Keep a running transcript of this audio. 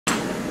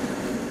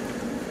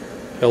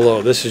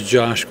Hello, this is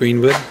Josh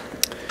Greenwood.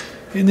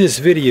 In this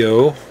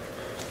video,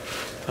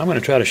 I'm going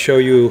to try to show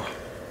you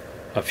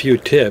a few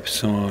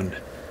tips on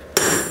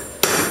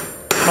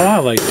how I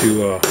like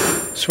to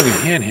swing a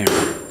hand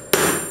hammer.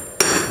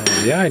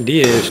 The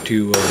idea is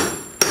to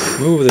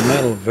move the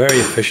metal very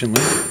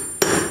efficiently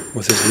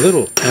with as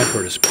little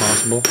effort as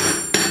possible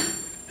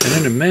and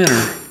in a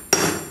manner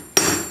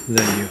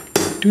that you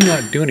do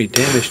not do any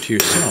damage to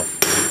yourself.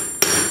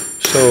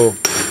 So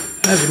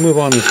as we move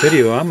on in this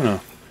video, I'm going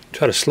to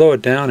try to slow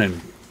it down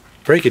and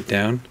break it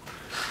down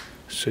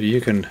so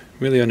you can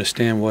really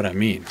understand what I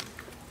mean.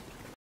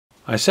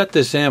 I set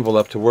this anvil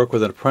up to work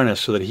with an apprentice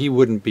so that he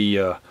wouldn't be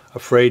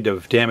afraid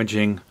of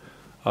damaging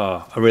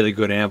a really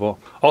good anvil.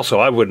 Also,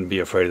 I wouldn't be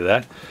afraid of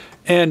that.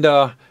 And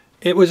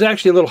it was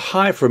actually a little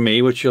high for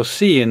me, which you'll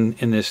see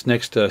in this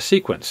next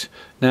sequence.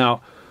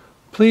 Now,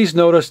 please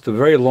notice the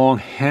very long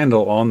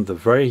handle on the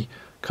very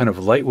kind of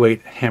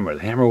lightweight hammer.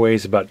 The hammer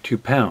weighs about 2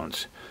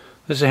 pounds.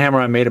 This is a hammer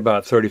I made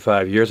about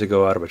 35 years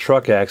ago out of a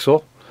truck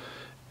axle.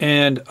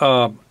 And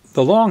the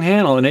long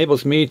handle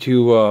enables me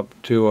to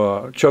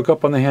choke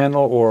up on the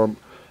handle, or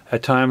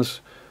at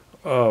times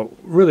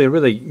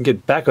really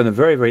get back on the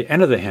very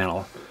end of the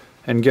handle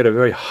and get a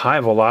very high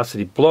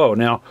velocity blow.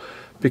 Now,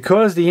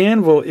 because the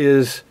anvil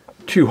is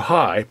too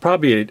high,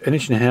 probably 1.5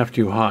 inches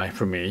too high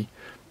for me,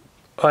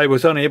 I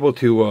was unable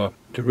to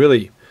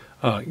really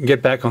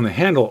get back on the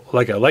handle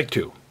like I like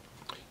to.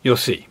 You'll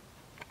see.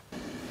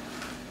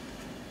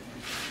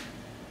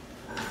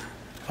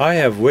 I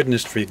have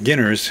witnessed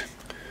beginners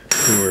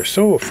who are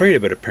so afraid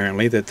of it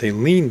apparently that they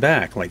lean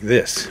back like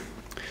this.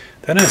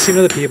 Then I've seen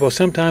other people,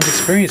 sometimes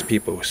experienced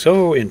people,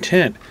 so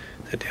intent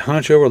that they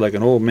hunch over like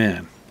an old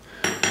man.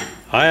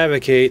 I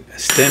advocate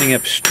standing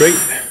up straight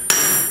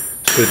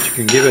so that you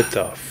can give it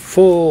the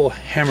full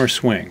hammer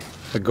swing.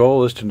 The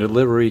goal is to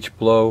deliver each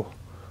blow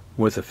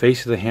with the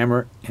face of the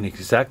hammer in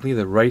exactly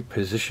the right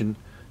position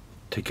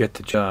to get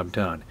the job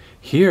done.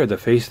 Here the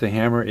face of the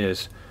hammer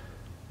is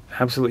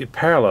absolutely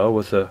parallel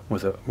with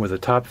the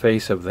top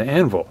face of the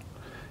anvil,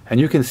 and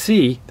you can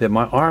see that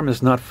my arm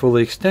is not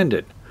fully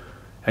extended,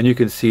 and you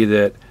can see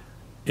that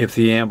if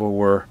the anvil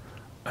were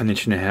 1.5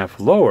 inches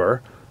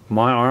lower,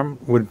 my arm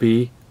would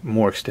be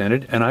more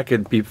extended and I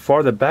could be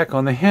farther back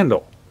on the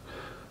handle.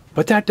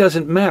 But that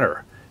doesn't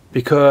matter,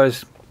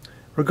 because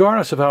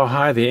regardless of how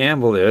high the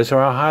anvil is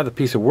or how high the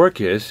piece of work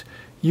is,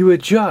 you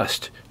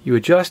adjust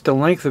the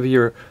length of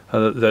your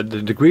the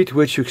degree to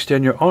which you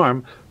extend your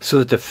arm so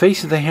that the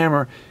face of the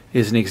hammer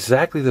is in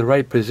exactly the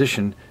right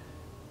position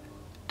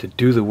to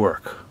do the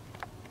work.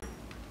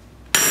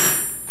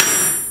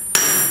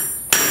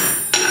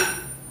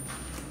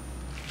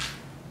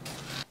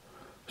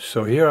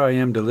 So here I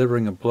am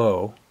delivering a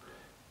blow,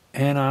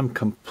 and I'm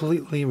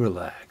completely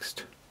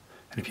relaxed.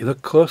 And if you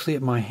look closely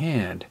at my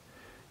hand,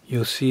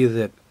 you'll see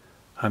that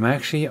I'm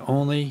actually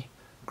only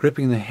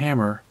gripping the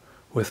hammer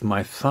with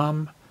my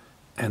thumb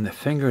and the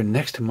finger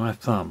next to my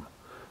thumb.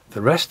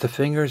 The rest of the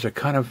fingers are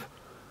kind of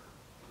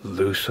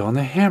loose on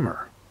the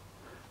hammer.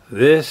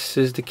 This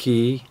is the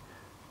key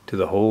to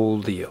the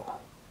whole deal.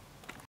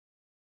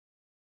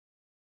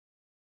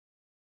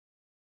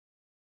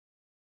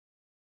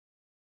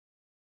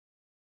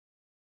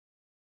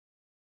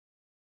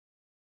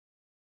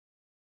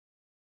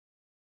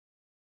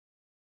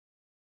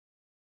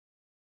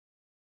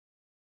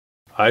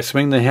 I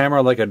swing the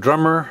hammer like a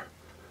drummer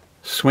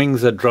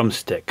swings a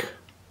drumstick.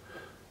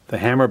 The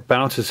hammer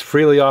bounces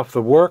freely off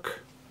the work,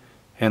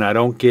 and I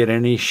don't get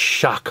any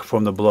shock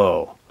from the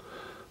blow.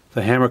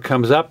 The hammer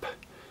comes up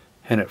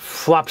and it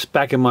flops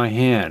back in my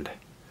hand,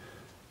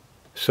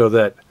 so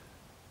that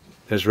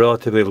there's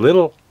relatively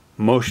little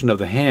motion of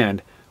the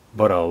hand,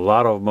 but a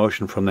lot of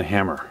motion from the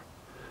hammer.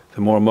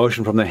 The more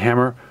motion from the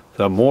hammer,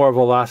 the more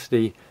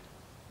velocity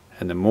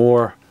and the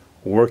more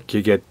work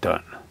you get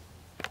done.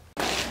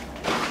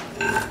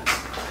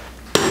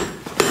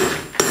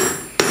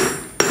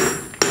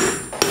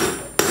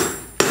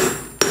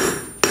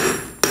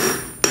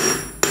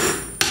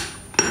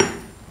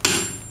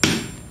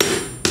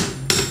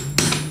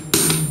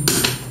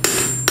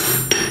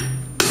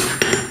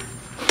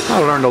 I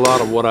learned a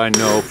lot of what I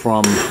know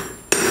from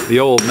the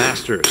old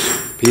masters,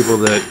 people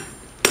that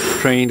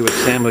trained with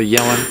Samuel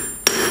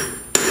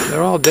Yellen.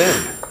 They're all dead.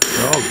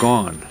 They're all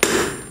gone.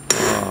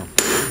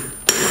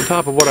 On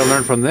top of what I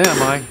learned from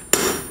them,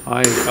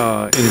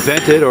 I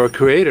invented or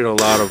created a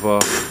lot of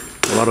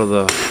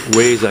the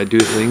ways I do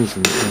things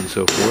and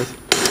so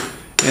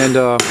forth. And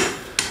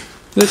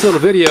this little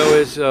video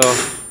is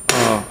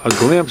a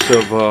glimpse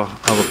of a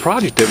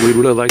project that we'd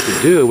really like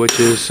to do, which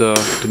is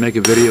to make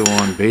a video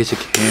on basic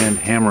hand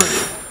hammering,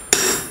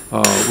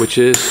 which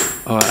is,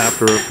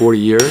 after 40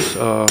 years,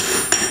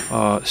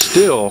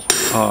 still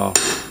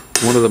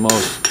one of the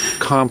most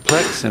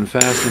complex and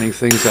fascinating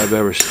things I've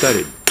ever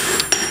studied.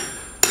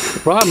 The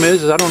problem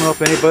is I don't know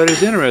if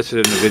anybody's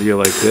interested in a video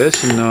like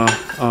this,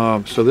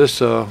 and so this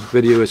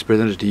video is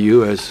presented to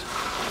you as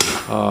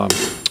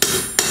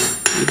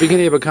the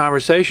beginning of a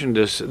conversation.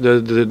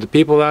 The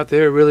people out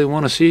there really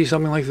want to see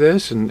something like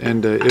this,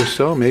 and if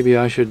so, maybe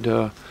I should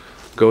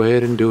go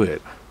ahead and do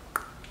it.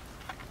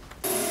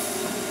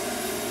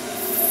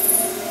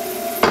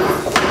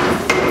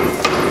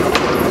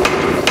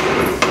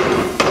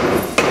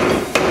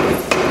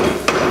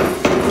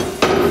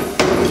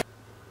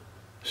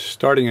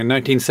 Starting in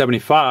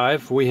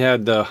 1975, we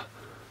had the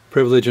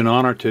privilege and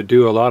honor to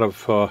do a lot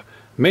of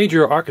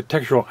major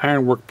architectural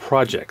ironwork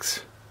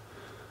projects.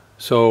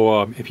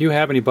 So if you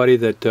have anybody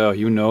that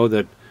you know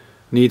that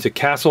needs a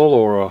castle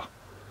or a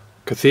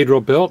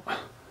cathedral built,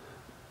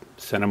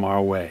 send them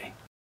our way.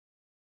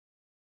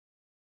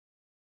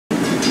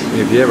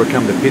 If you ever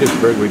come to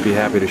Petersburg, we'd be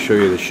happy to show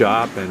you the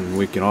shop, and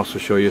we can also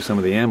show you some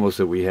of the anvils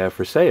that we have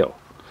for sale.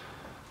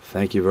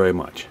 Thank you very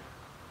much.